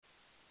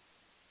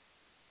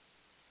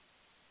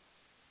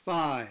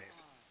5,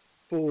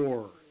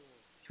 4,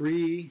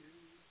 3,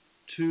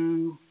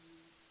 2.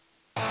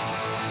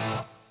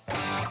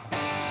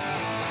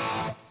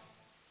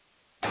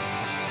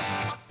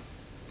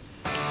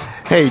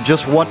 Hey,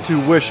 just want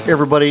to wish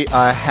everybody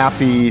a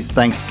happy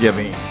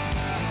Thanksgiving.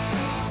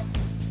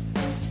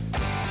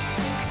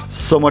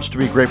 So much to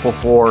be grateful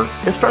for,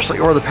 especially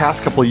over the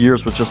past couple of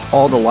years with just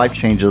all the life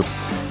changes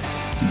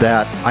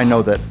that I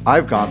know that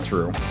I've gone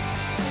through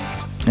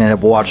and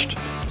have watched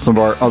some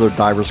of our other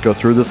divers go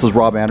through. This is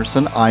Rob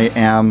Anderson. I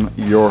am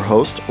your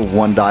host,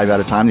 One Dive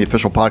at a Time, the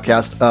official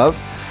podcast of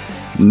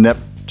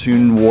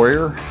Neptune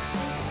Warrior.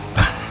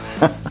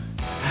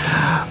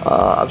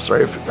 I'm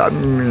sorry if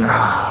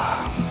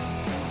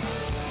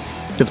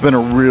it's been a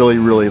really,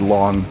 really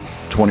long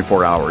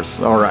 24 hours.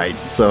 All right.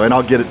 So, and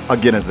I'll get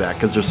into that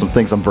because there's some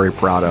things I'm very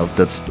proud of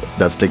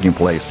that's taking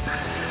place.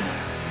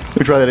 Let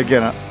me try that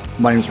again.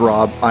 My name's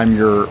Rob. I'm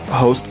your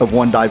host of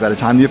One Dive at a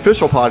Time, the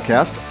official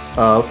podcast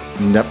of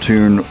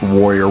Neptune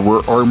Warrior, where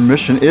our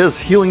mission is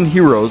healing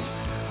heroes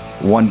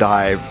one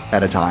dive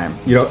at a time.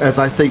 You know, as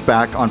I think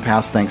back on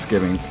past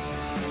Thanksgivings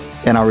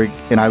and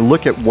I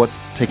look at what's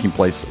taking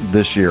place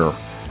this year,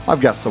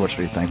 I've got so much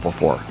to be thankful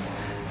for.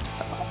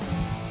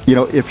 You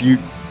know, if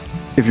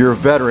you're a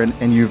veteran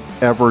and you've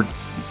ever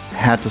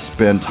had to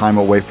spend time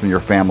away from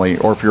your family,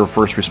 or if you're a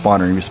first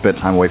responder and you spent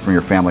time away from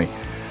your family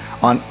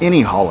on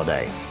any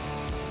holiday,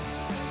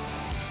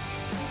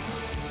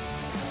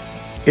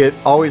 it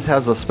always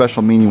has a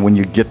special meaning when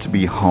you get to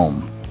be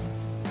home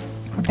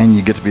and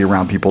you get to be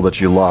around people that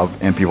you love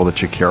and people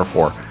that you care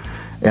for.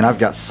 And I've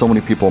got so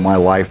many people in my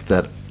life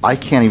that I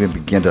can't even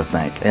begin to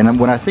thank. And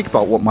when I think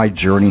about what my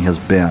journey has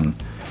been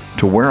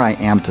to where I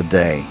am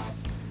today,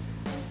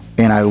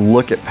 and I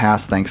look at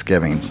past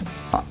Thanksgivings,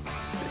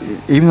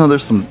 even though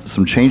there's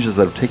some changes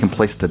that have taken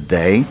place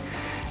today,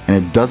 and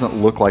it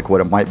doesn't look like what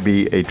it might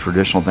be a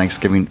traditional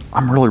Thanksgiving,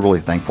 I'm really,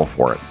 really thankful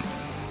for it.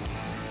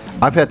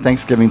 I've had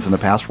Thanksgivings in the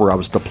past where I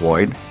was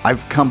deployed.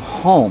 I've come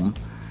home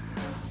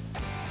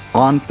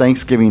on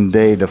Thanksgiving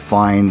Day to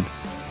find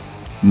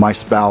my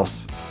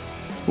spouse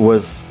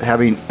was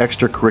having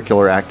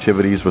extracurricular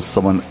activities with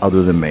someone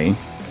other than me.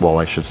 Well,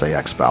 I should say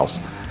ex-spouse.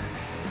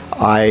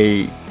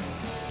 I've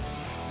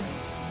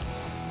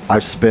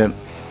spent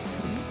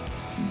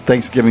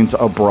Thanksgivings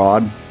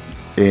abroad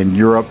in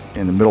Europe,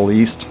 in the Middle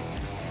East.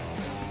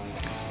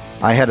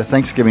 I had a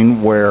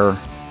Thanksgiving where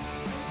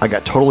I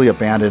got totally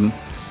abandoned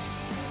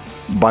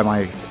by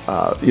my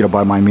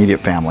immediate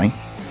family.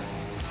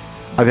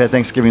 I've had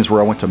Thanksgivings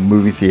where I went to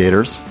movie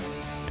theaters.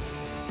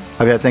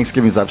 I've had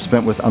Thanksgivings I've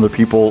spent with other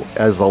people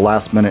as a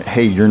last minute,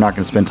 hey, you're not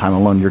going to spend time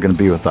alone, you're going to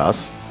be with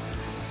us.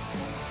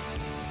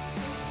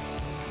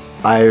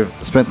 I've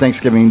spent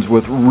Thanksgivings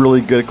with really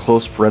good,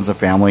 close friends and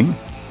family.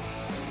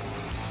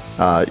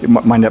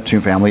 My Neptune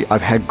family.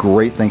 I've had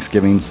great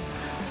Thanksgivings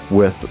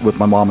with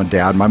my mom and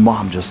dad. My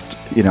mom just,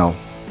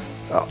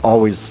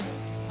 always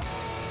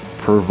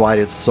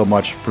provided so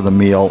much for the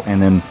meal.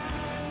 And then,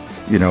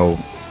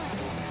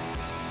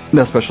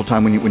 that special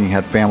time when you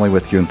had family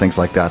with you and things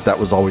like that, that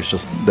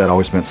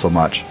always meant so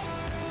much.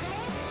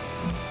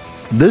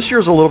 This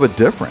year's a little bit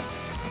different.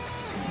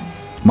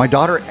 My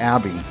daughter,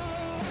 Abby,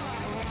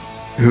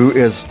 who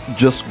is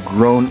just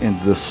grown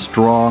into this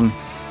strong,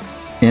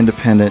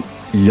 independent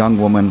young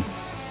woman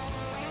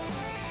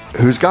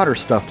who's got her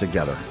stuff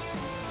together.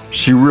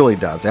 She really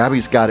does.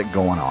 Abby's got it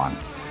going on.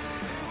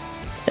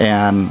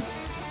 And,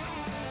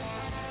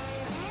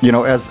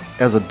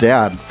 as a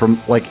dad,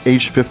 from like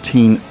age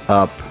 15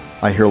 up,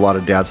 I hear a lot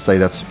of dads say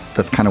that's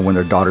kind of when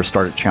their daughters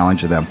started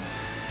challenging them.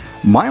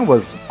 Mine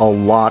was a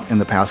lot in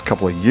the past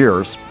couple of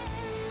years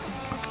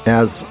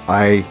as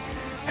I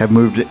have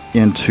moved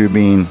into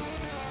being,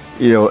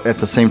 at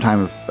the same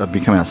time of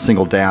becoming a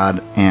single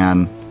dad,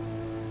 and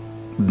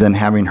then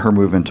having her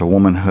move into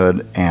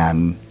womanhood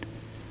and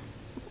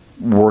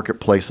work at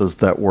places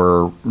that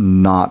were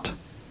not,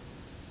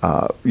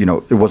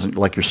 it wasn't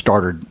like your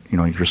starter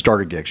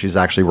gig. She's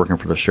actually working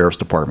for the sheriff's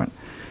department,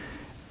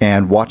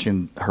 and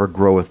watching her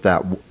grow with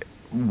that,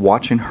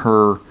 watching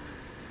her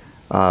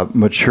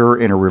mature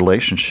in a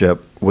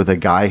relationship with a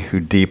guy who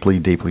deeply,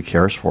 deeply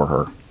cares for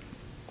her.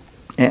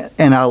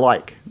 And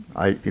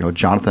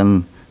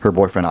Jonathan, her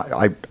boyfriend,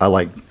 I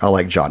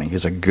like Johnny.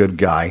 He's a good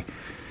guy,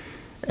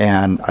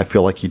 and I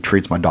feel like he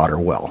treats my daughter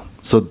well.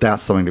 So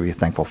that's something to be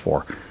thankful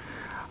for.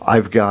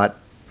 I've got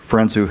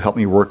friends who help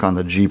me work on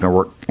the Jeep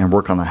and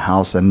work on the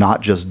house, and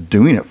not just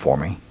doing it for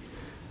me,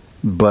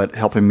 but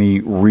helping me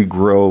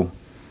regrow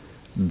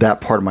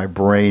that part of my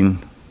brain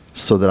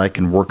so that I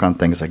can work on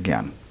things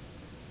again.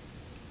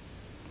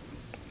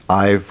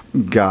 I've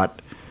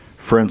got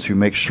friends who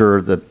make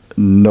sure that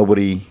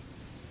nobody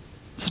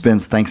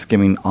spends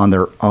Thanksgiving on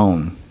their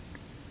own.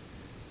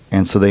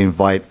 And so they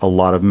invite a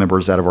lot of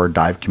members out of our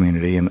dive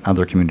community and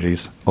other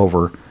communities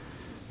over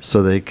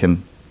so they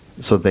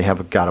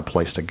have got a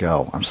place to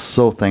go. I'm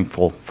so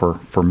thankful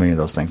for many of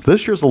those things.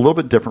 This year's a little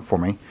bit different for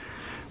me.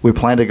 We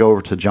plan to go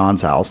over to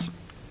John's house.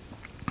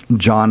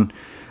 John,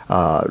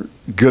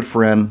 good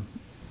friend,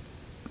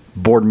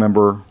 board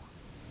member,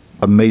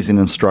 amazing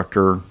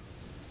instructor,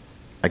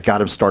 I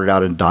got him started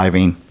out in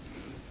diving.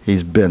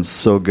 He's been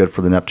so good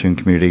for the Neptune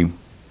community.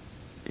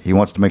 He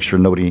wants to make sure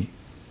nobody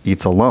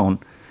eats alone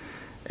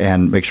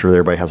and make sure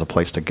everybody has a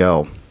place to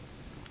go.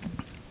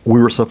 We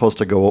were supposed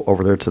to go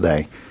over there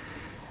today,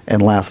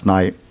 and last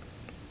night,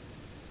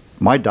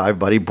 my dive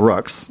buddy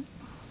Brooks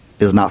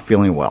is not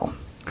feeling well.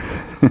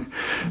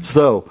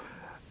 So,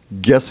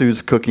 guess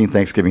who's cooking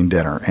Thanksgiving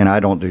dinner? And I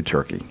don't do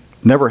turkey.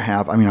 Never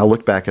have. I mean, I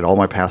look back at all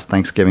my past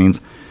Thanksgivings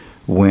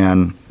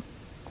when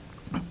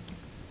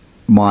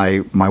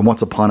my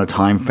once upon a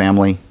time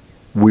family,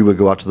 we would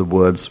go out to the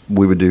woods.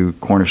 We would do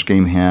Cornish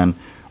game hen,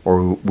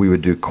 or we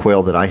would do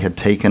quail that I had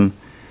taken.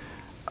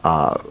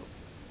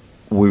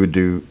 We would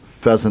do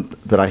pheasant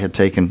that I had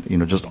taken.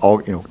 Just all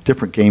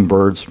different game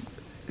birds.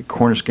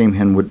 Cornish game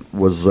hen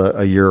was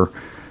a year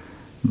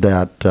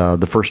that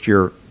the first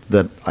year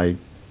that I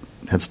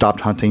had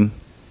stopped hunting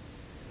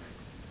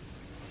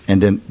and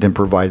didn't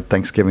provide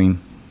Thanksgiving.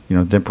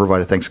 Didn't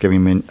provide a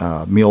Thanksgiving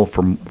meal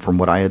from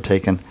what I had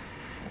taken.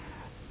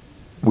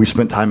 We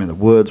spent time in the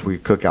woods. We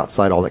cook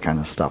outside, all that kind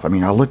of stuff. I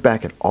mean, I look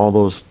back at all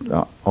those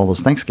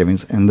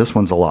Thanksgivings, and this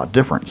one's a lot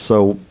different.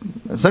 So,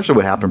 essentially,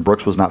 what happened?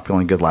 Brooks was not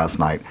feeling good last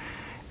night.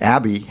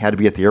 Abby had to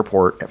be at the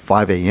airport at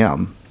 5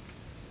 a.m.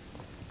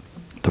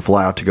 to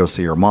fly out to go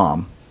see her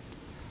mom,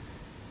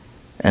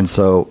 and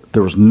so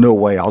there was no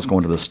way I was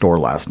going to the store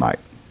last night.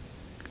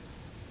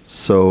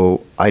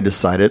 So I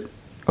decided,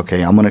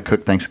 okay, I'm going to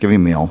cook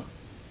Thanksgiving meal.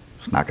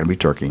 It's not going to be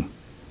turkey,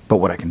 but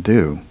what I can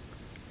do.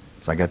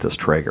 So I got this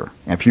Traeger.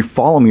 And if you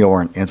follow me over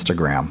on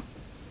Instagram,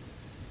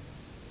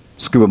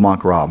 Scuba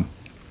Monk Rob,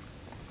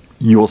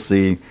 you will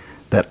see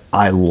that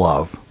I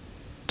love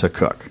to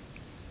cook.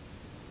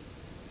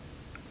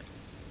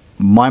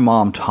 My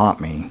mom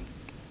taught me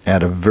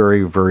at a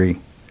very,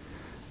 very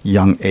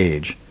young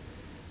age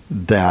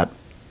that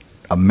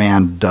a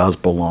man does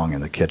belong in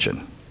the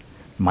kitchen.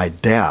 My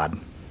dad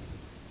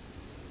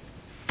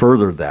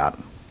furthered that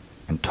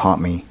and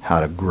taught me how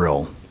to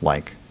grill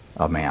like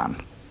a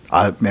man.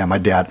 My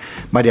dad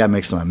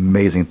makes some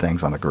amazing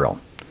things on the grill.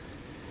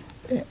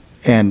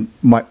 And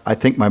I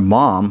think my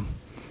mom,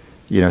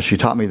 she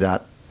taught me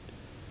that,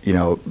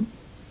 be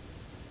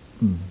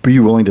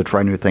willing to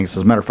try new things.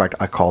 As a matter of fact,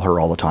 I call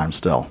her all the time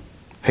still.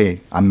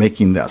 Hey, I'm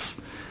making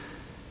this.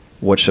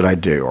 What should I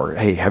do? Or,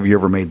 hey, have you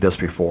ever made this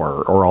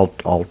before? Or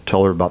I'll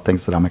tell her about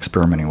things that I'm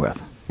experimenting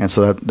with. And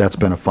so that's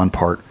been a fun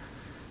part.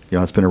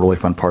 It's been a really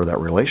fun part of that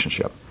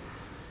relationship.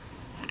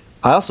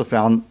 I also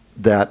found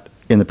that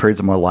in the periods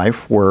of my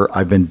life where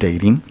I've been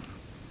dating,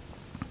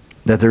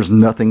 that there's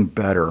no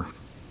better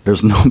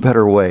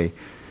way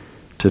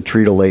to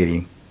treat a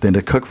lady than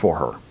to cook for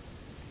her.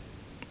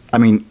 I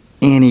mean,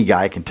 any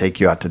guy can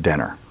take you out to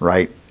dinner,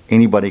 right?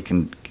 Anybody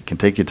can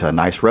take you to a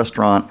nice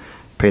restaurant,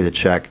 pay the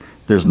check.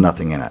 There's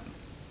nothing in it.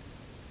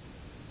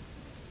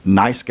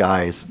 Nice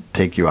guys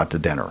take you out to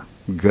dinner.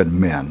 Good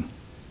men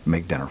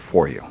make dinner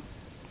for you.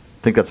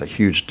 I think that's a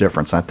huge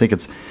difference. I think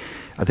it's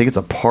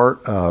a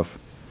part of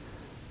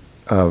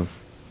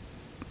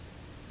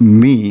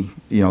me.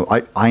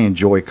 I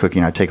enjoy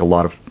cooking. I take a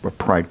lot of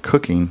pride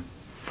cooking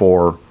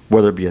for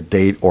whether it be a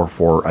date or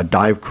for a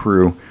dive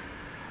crew,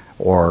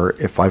 or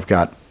if I've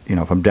got,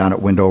 if I'm down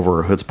at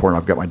Wendover or Hoodsport and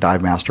I've got my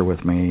dive master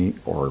with me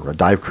or a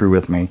dive crew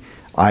with me,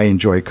 I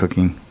enjoy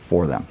cooking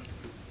for them.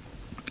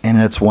 And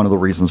it's one of the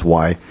reasons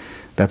why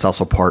that's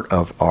also part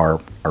of our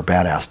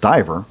Badass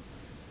Diver,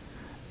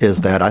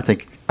 is that I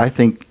think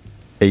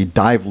a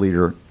dive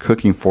leader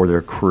cooking for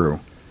their crew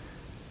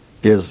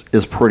is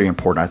pretty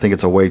important. I think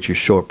it's a way to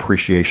show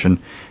appreciation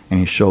and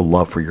you show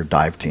love for your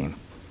dive team.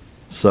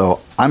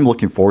 So I'm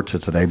looking forward to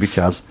today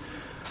because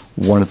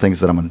one of the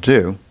things that I'm going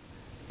to do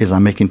is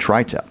I'm making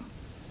tri-tip.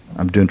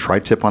 I'm doing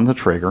tri-tip on the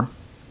Traeger,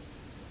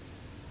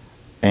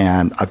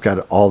 and I've got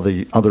all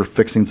the other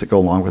fixings that go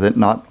along with it,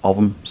 not all of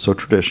them so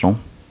traditional,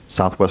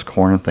 Southwest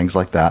corn and things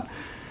like that.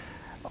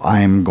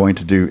 I'm going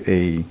to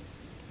do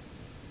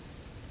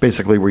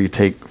basically where you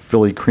take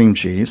Philly cream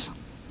cheese,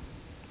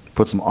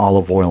 put some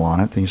olive oil on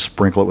it, then you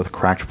sprinkle it with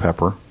cracked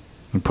pepper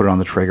and put it on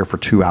the Traeger for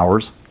 2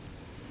 hours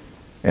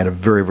at a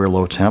very, very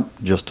low temp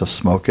just to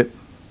smoke it,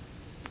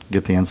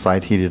 get the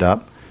inside heated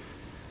up.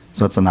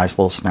 So it's a nice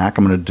little snack.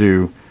 I'm going to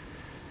do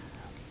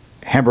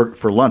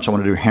for lunch. I'm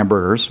going to do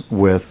hamburgers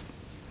with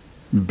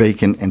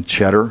bacon and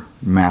cheddar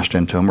mashed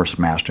into them or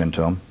smashed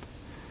into them.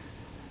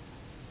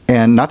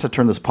 And not to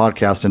turn this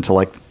podcast into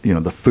like,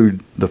 the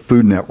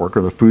Food Network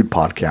or the food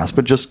podcast,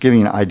 but just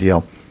giving you an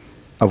idea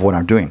of what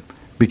I'm doing.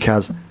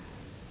 Because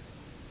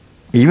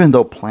even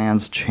though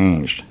plans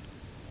changed,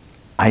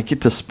 I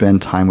get to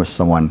spend time with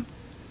someone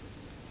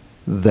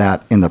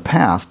that in the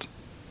past,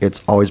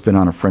 it's always been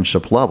on a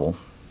friendship level.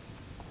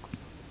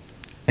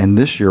 And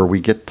this year we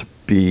get to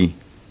be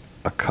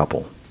a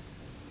couple.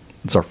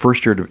 It's our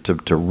first year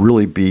to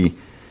really be,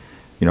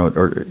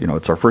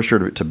 it's our first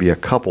year to be a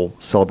couple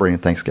celebrating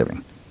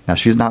Thanksgiving. Now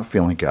she's not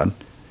feeling good,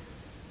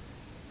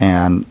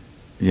 and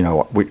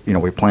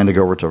we plan to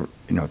go over to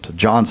to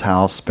John's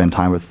house, spend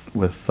time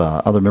with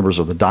other members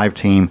of the dive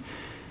team,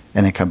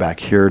 and then come back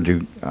here,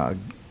 do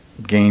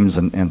games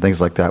and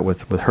things like that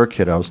with her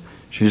kiddos.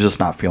 She's just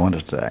not feeling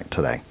it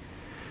today.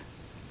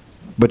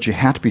 But you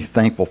have to be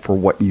thankful for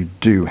what you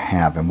do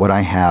have. And what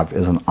I have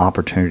is an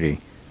opportunity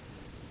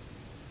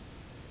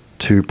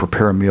to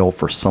prepare a meal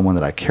for someone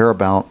that I care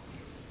about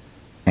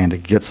and to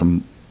get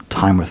some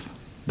time with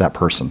that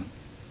person.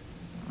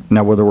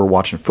 Now, whether we're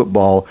watching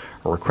football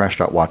or we're crashed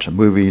out watching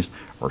movies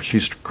or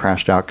she's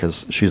crashed out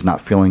because she's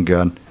not feeling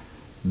good,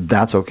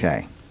 that's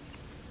okay.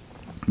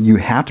 You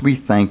have to be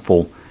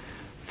thankful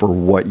for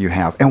what you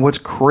have. And what's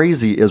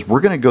crazy is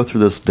we're going to go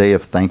through this day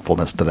of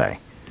thankfulness today.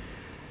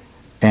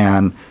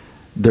 And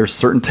there's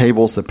certain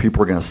tables that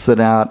people are going to sit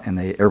at, and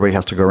everybody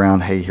has to go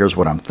around, hey, here's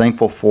what I'm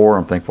thankful for.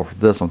 I'm thankful for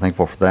this. I'm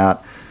thankful for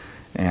that.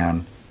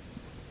 And,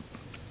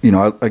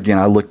 again,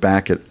 I look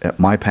back at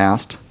my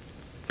past.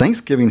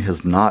 Thanksgiving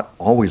has not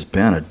always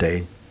been a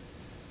day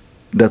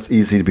that's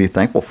easy to be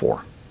thankful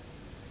for.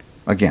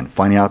 Again,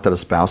 finding out that a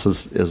spouse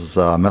is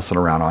messing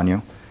around on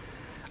you.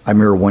 I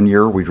remember one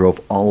year we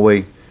drove all the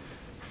way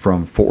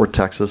from Fort Worth,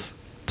 Texas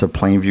to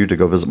Plainview to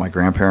go visit my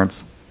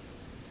grandparents.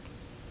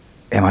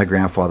 And my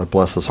grandfather,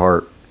 bless his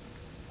heart,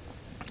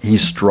 he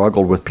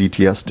struggled with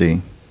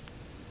PTSD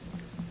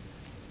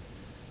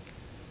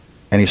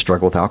and he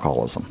struggled with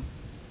alcoholism.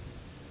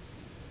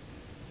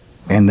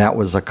 And that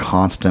was a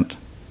constant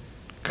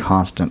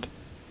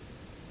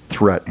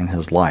threat in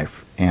his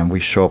life. And we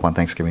show up on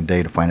Thanksgiving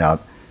Day to find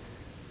out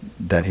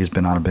that he's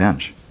been on a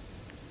binge.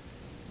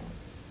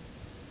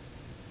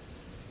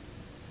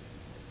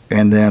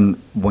 And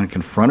then when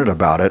confronted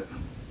about it,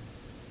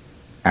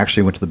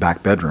 actually went to the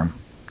back bedroom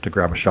to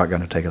grab a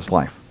shotgun to take his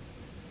life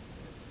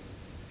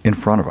in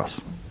front of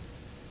us.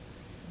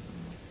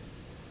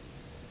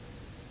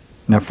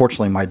 Now,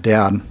 fortunately, my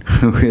dad,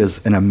 who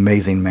is an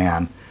amazing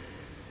man,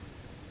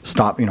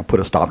 put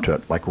a stop to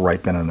it, like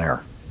right then and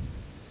there.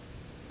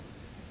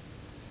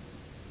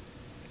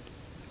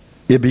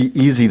 It'd be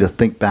easy to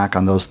think back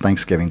on those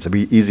Thanksgivings. It'd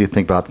be easy to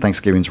think about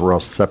Thanksgivings where I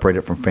was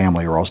separated from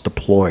family or I was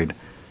deployed.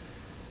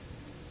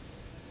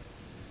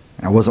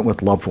 I wasn't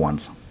with loved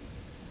ones.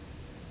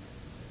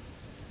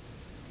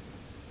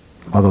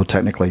 Although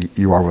technically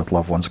you are with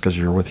loved ones because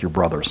you're with your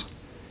brothers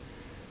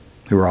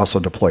who are also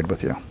deployed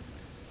with you.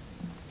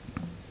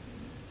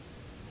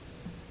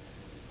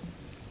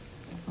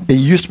 It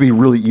used to be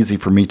really easy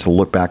for me to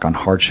look back on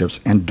hardships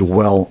and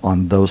dwell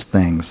on those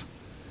things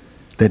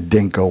that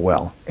didn't go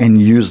well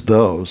and use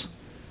those,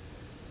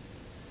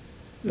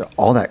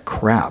 all that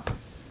crap,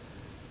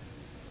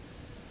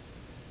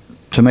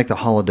 to make the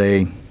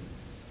holiday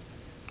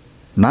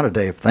not a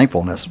day of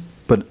thankfulness,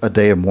 but a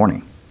day of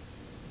mourning.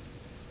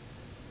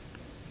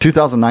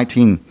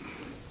 2019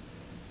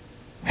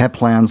 had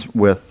plans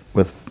with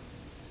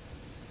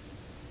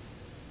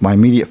my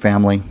immediate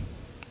family,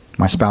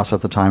 my spouse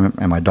at the time,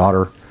 and my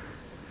daughter.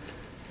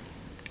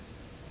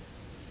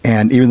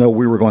 And even though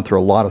we were going through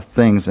a lot of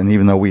things, and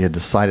even though we had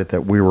decided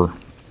that we were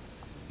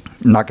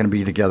not going to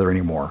be together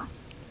anymore,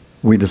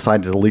 we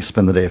decided to at least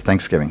spend the day of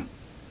Thanksgiving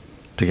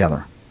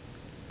together.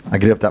 I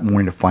get up that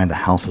morning to find the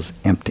house is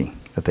empty,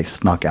 that they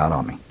snuck out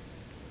on me.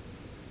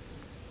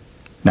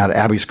 Now, to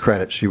Abby's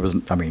credit, she was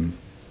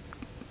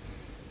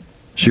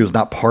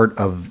not part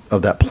of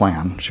that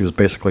plan. She was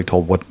basically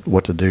told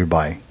what to do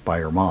by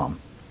her mom.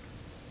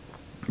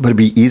 But it'd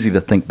be easy to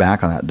think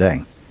back on that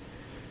day.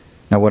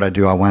 Now, what I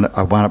do, I wound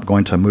up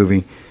going to a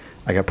movie.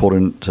 I got pulled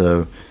in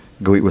to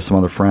go eat with some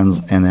other friends,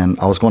 and then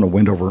I was going to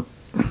Wendover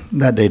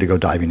that day to go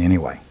diving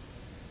anyway.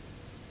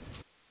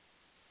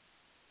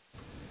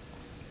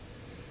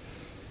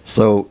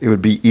 So it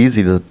would be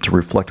easy to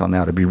reflect on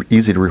that. It'd be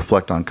easy to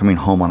reflect on coming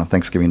home on a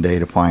Thanksgiving Day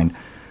to find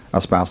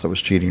a spouse that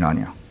was cheating on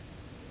you.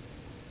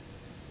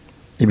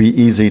 It'd be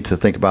easy to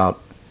think about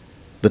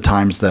the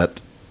times that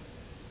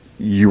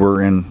you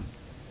were in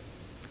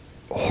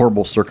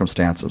horrible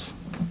circumstances.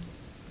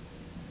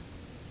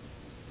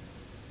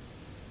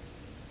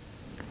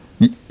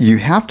 You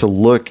have to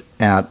look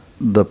at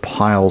the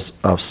piles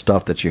of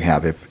stuff that you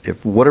have.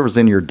 If whatever's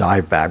in your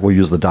dive bag, we'll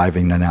use the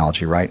diving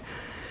analogy, right?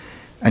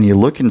 And you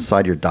look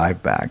inside your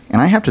dive bag,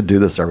 and I have to do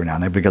this every now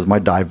and then because my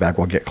dive bag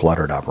will get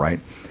cluttered up, right?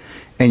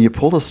 And you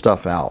pull the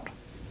stuff out.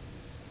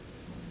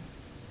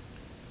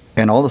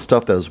 And all the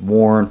stuff that is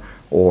worn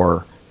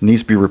or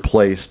needs to be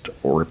replaced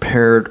or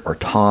repaired or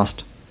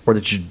tossed or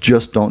that you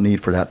just don't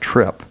need for that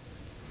trip,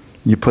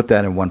 you put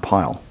that in one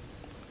pile.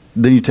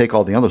 Then you take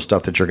all the other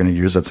stuff that you're going to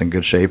use that's in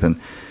good shape and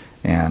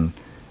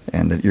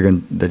that you're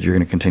going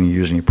to continue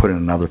using, you put it in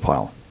another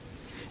pile.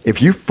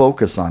 If you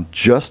focus on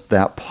just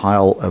that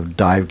pile of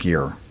dive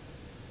gear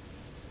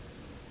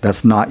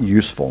that's not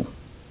useful,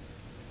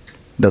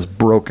 that's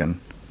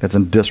broken, that's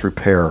in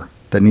disrepair,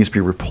 that needs to be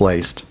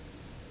replaced,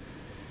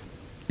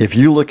 if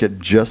you look at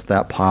just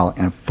that pile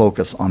and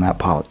focus on that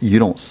pile, you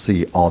don't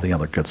see all the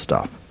other good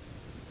stuff.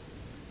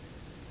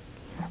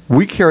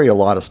 We carry a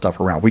lot of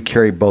stuff around. We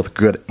carry both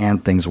good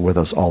and things with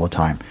us all the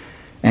time.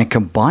 And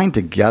combined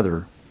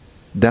together,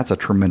 that's a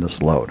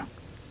tremendous load.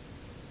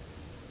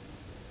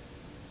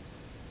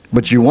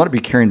 But you want to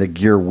be carrying the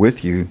gear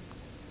with you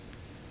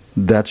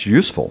that's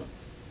useful,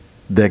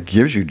 that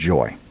gives you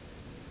joy.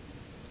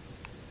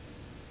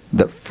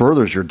 that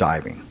furthers your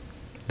diving,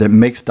 that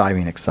makes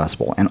diving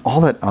accessible, and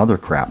all that other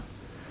crap.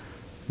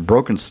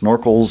 Broken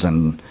snorkels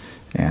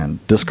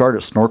and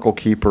discarded snorkel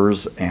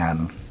keepers,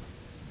 and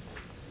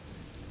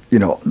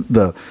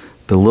the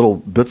little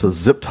bits of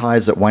zip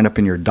ties that wind up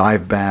in your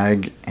dive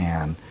bag,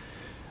 and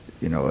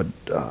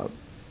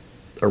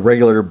a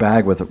regular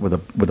bag with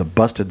a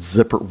busted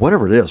zipper,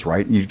 whatever it is,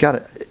 right? You got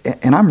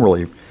to, and I'm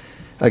really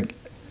like,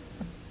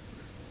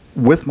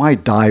 with my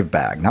dive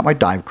bag, not my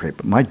dive crate,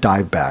 but my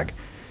dive bag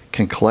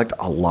can collect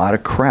a lot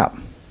of crap.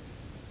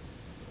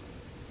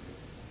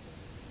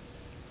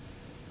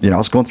 I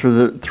was going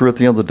through it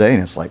the other day,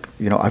 and it's like,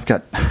 I've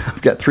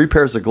got 3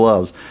 pairs of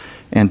gloves,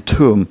 and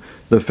 2 of them,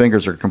 the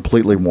fingers are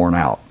completely worn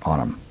out on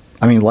them.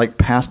 I mean, like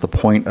past the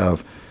point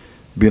of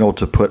being able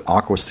to put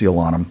Aqua Seal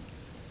on them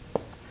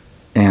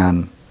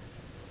and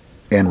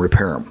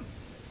repair them,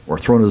 or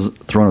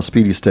throwing a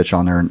speedy stitch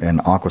on there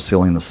and Aqua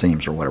Sealing the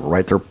seams or whatever.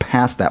 Right? They're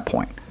past that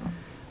point.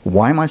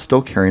 Why am I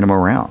still carrying them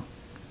around?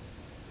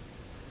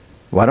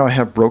 Why do I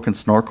have broken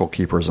snorkel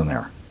keepers in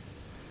there?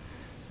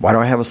 Why do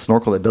I have a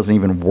snorkel that doesn't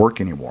even work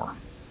anymore?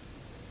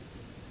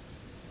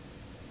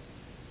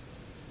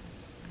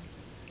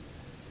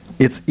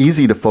 It's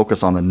easy to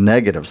focus on the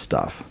negative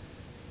stuff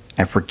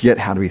and forget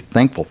how to be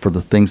thankful for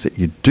the things that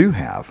you do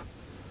have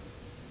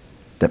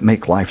that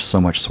make life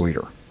so much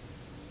sweeter.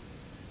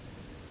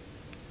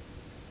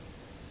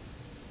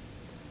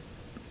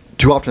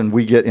 Too often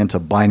we get into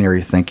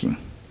binary thinking.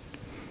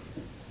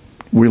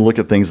 We look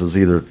at things as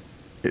either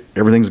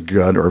everything's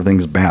good or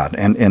everything's bad.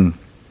 And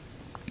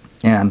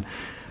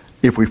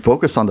if we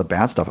focus on the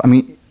bad stuff, I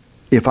mean,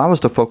 if I was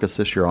to focus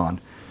this year on,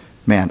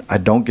 man, I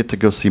don't get to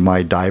go see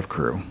my dive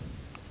crew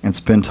and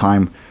spend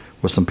time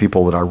with some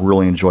people that I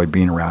really enjoy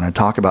being around and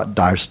talk about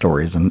dive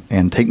stories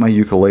and take my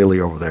ukulele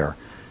over there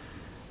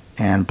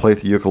and play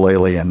the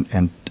ukulele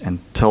and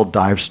tell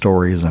dive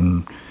stories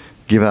and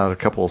give out a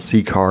couple of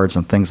sea cards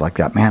and things like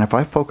that. Man, if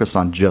I focus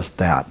on just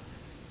that,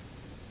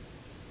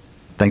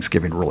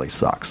 Thanksgiving really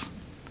sucks.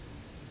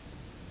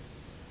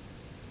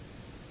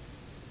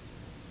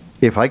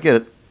 If I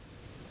get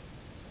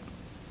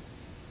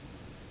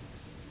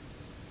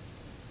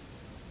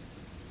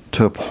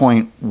to a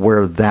point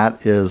where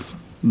that is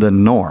the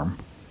norm,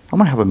 I'm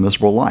going to have a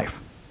miserable life.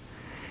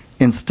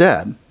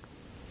 Instead,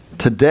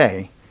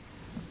 today,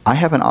 I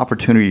have an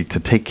opportunity to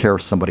take care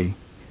of somebody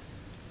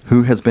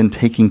who has been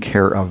taking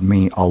care of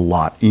me a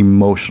lot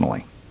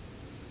emotionally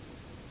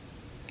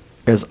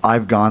as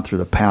I've gone through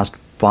the past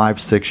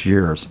 5-6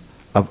 years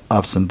of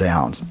ups and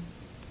downs,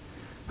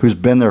 who's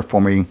been there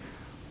for me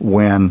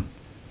when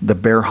the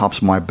bear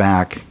hops my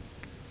back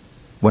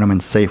when I'm in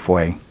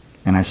Safeway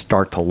and I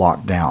start to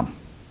lock down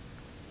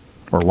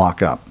or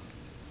lock up.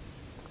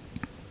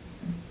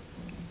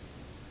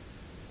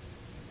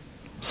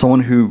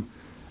 Someone who,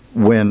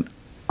 when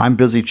I'm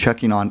busy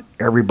checking on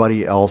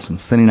everybody else and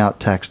sending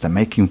out texts and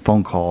making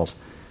phone calls,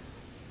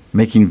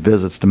 making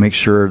visits to make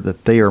sure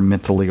that they are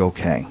mentally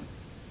okay.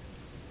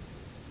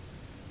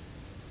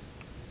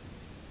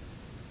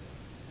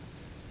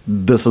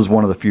 This is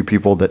one of the few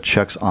people that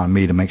checks on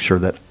me to make sure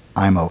that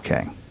I'm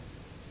okay.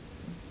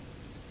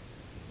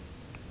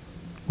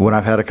 When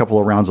I've had a couple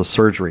of rounds of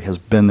surgery, has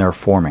been there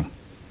for me.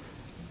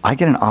 I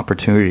get an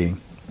opportunity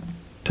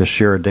to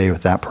share a day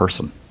with that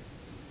person.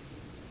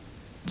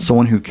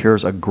 Someone who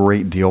cares a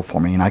great deal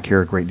for me, and I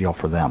care a great deal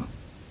for them.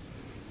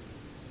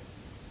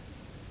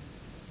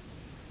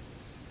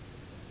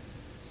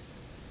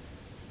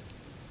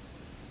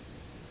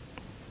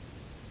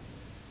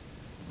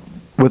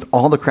 With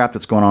all the crap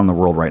that's going on in the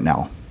world right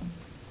now,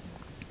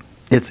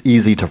 it's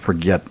easy to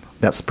forget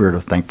that spirit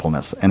of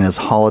thankfulness. And as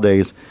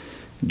holidays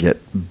get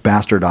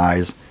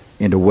bastardized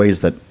into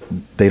ways that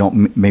they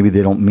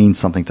don't mean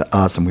something to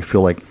us, and we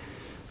feel like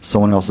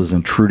someone else is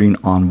intruding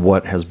on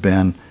what has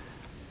been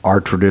our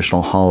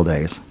traditional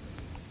holidays,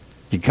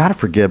 you got to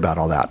forget about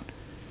all that.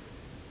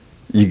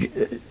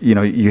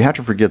 You have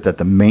to forget that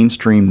the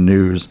mainstream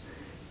news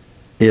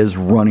is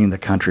running the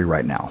country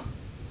right now.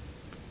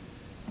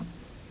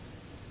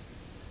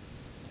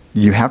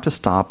 You have to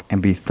stop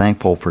and be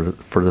thankful for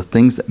the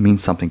things that mean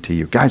something to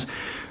you. Guys,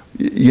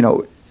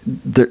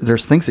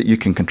 there's things that you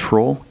can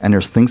control and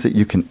there's things that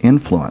you can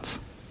influence.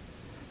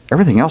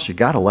 Everything else, you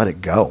got to let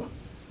it go.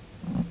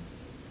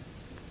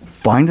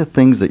 Find the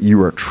things that you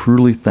are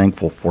truly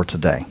thankful for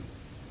today.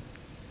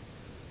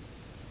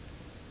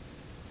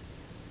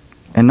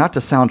 And not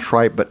to sound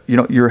trite, but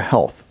your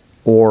health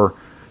or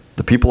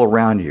the people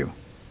around you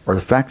or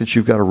the fact that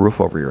you've got a roof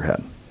over your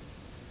head.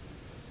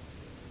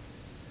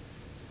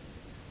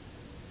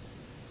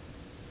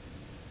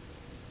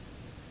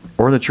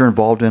 Or that you're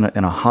involved in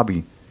a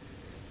hobby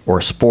or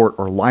a sport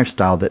or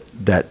lifestyle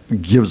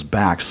that gives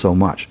back so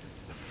much.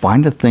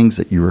 Find the things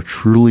that you are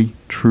truly,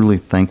 truly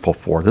thankful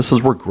for. This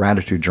is where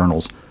gratitude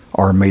journals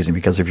are amazing,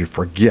 because if you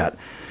forget,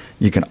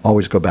 you can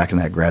always go back in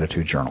that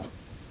gratitude journal.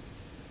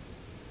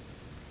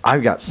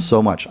 I've got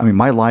so much. I mean,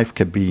 my life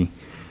could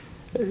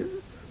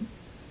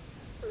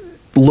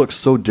look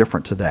so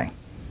different today.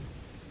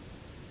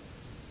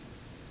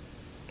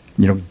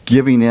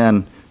 Giving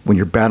in when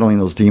you're battling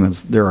those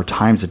demons, there are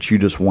times that you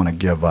just want to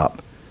give up.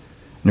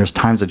 And there's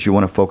times that you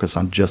want to focus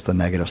on just the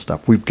negative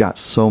stuff. We've got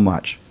so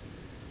much.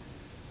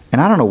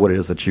 And I don't know what it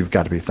is that you've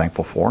got to be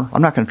thankful for.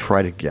 I'm not going to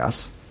try to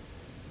guess.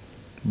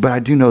 But I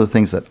do know the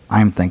things that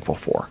I'm thankful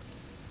for.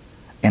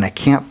 And I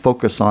can't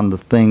focus on the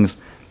things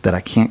that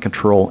I can't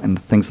control and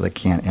the things that I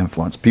can't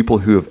influence. People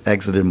who have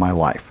exited my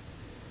life.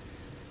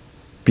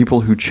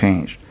 People who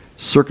changed.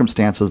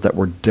 Circumstances that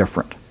were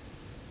different.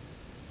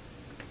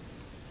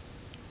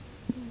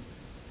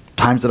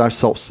 Times that I've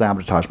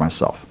self-sabotaged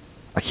myself.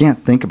 I can't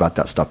think about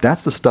that stuff.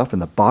 That's the stuff in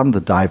the bottom of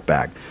the dive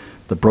bag.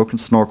 The broken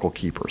snorkel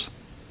keepers.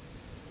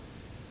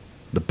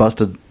 The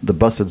busted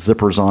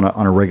zippers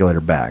on a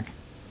regulator bag.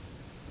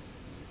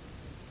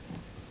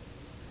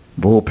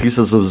 The little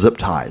pieces of zip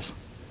ties.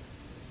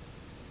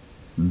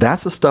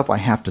 That's the stuff I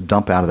have to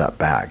dump out of that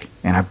bag.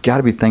 And I've got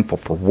to be thankful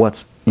for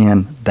what's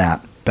in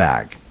that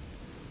bag.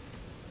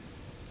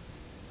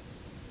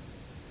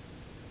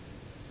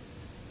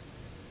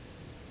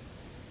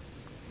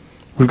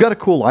 We've got a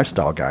cool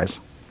lifestyle, guys.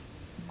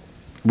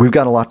 We've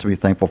got a lot to be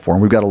thankful for,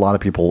 and we've got a lot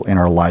of people in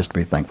our lives to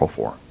be thankful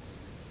for.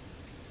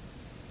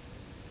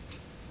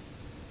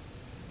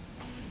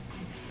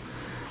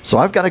 So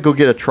I've got to go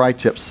get a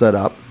tri-tip set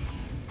up.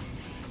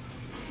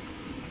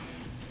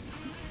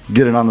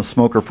 Get it on the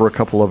smoker for a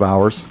couple of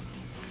hours.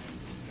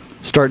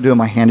 Start doing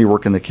my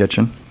handiwork in the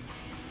kitchen.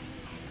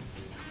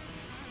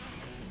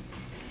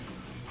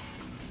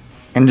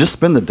 And just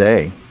spend the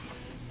day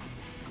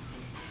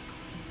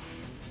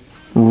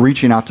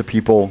reaching out to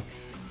people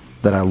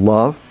that I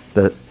love,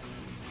 that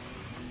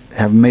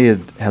has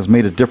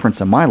made a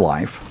difference in my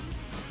life.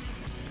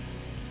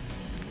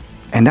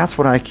 And that's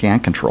what I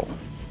can control.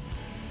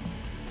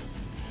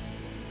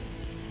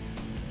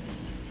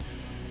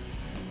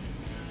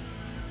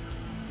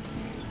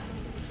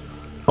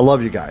 I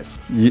love you guys.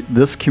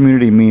 This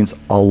community means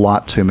a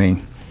lot to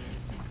me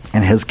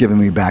and has given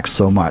me back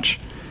so much.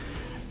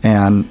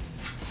 And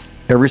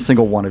every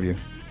single one of you,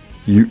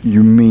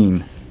 you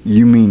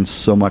mean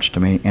so much to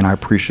me, and I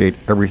appreciate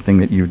everything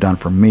that you've done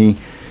for me,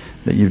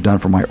 that you've done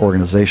for my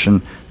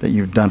organization, that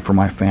you've done for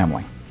my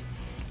family.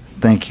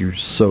 Thank you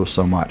so,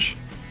 so much.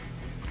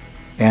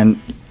 And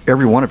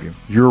every one of you,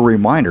 you're a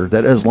reminder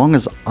that as long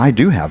as I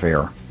do have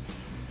air,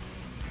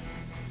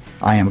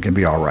 I am going to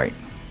be all right.